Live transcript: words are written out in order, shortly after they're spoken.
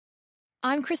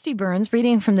I'm Christy Burns,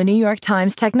 reading from the New York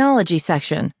Times Technology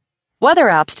section. Weather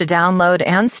apps to download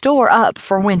and store up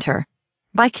for winter,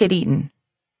 by Eaton.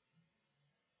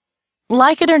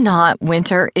 Like it or not,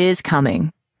 winter is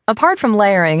coming. Apart from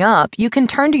layering up, you can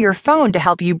turn to your phone to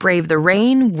help you brave the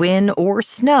rain, wind, or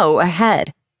snow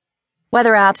ahead.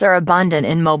 Weather apps are abundant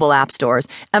in mobile app stores,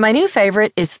 and my new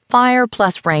favorite is Fire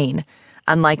Plus Rain.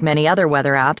 Unlike many other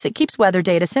weather apps, it keeps weather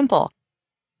data simple.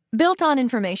 Built on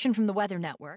information from the Weather Network.